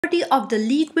property of the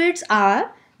liquids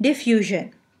are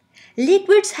diffusion.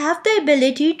 Liquids have the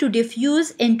ability to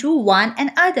diffuse into one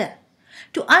another.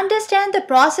 To understand the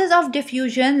process of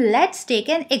diffusion, let's take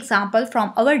an example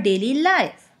from our daily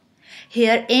life.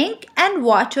 Here, ink and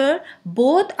water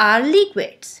both are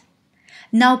liquids.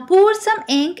 Now pour some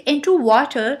ink into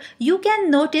water. You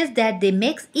can notice that they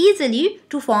mix easily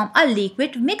to form a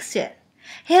liquid mixture.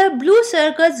 Here blue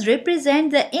circles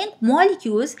represent the ink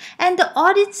molecules and the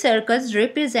orange circles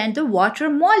represent the water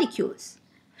molecules.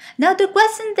 Now the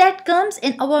question that comes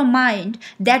in our mind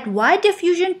that why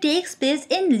diffusion takes place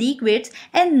in liquids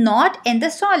and not in the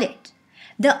solid.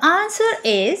 The answer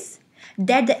is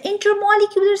that the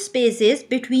intermolecular spaces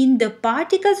between the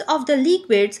particles of the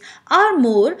liquids are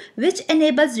more, which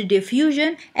enables the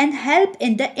diffusion and help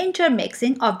in the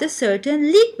intermixing of the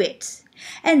certain liquids.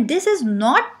 And this is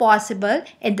not possible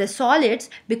in the solids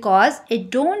because it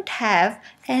don't have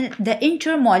the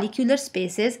intermolecular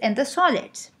spaces in the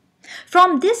solids.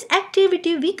 From this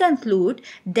activity we conclude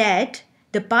that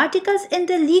the particles in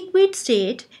the liquid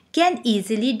state can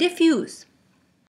easily diffuse.